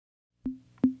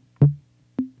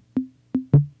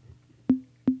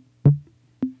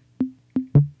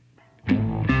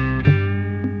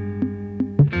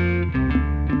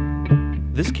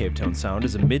This Cavetone sound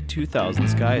is a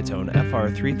mid-2000s Guyatone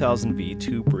FR-3000V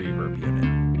tube reverb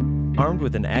unit. Armed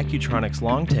with an Accutronics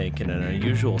long tank and an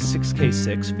unusual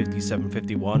 6K6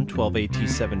 5751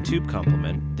 12AT7 tube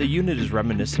complement, the unit is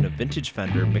reminiscent of vintage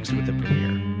Fender mixed with a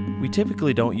Premier. We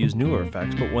typically don't use newer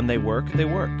effects, but when they work, they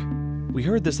work. We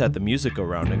heard this at the Music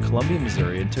Go-Round in Columbia,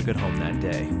 Missouri and took it home that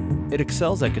day. It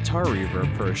excels at guitar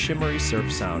reverb for a shimmery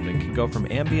surf sound and can go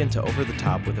from ambient to over the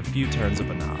top with a few turns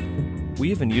of a knob. We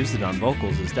even used it on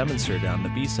vocals as demonstrated on the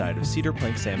B-side of Cedar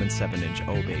Plank Salmon's 7-inch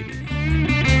Oh Baby.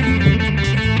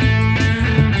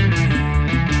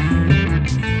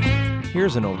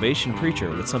 Here's an Ovation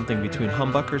Preacher with something between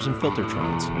humbuckers and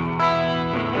filtertrons.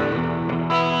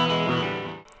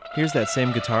 Here's that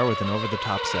same guitar with an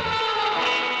over-the-top setting.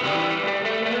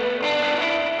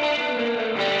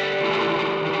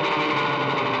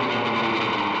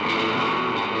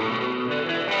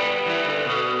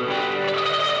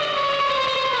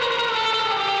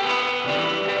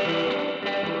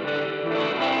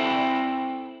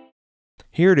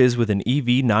 Here it is with an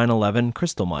EV911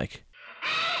 crystal mic.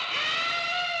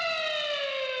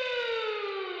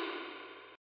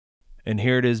 And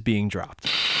here it is being dropped.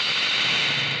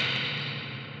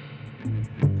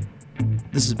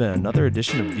 This has been another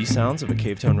edition of The Sounds of a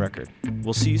Cavetone Record.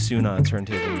 We'll see you soon on a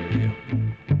turntable near you.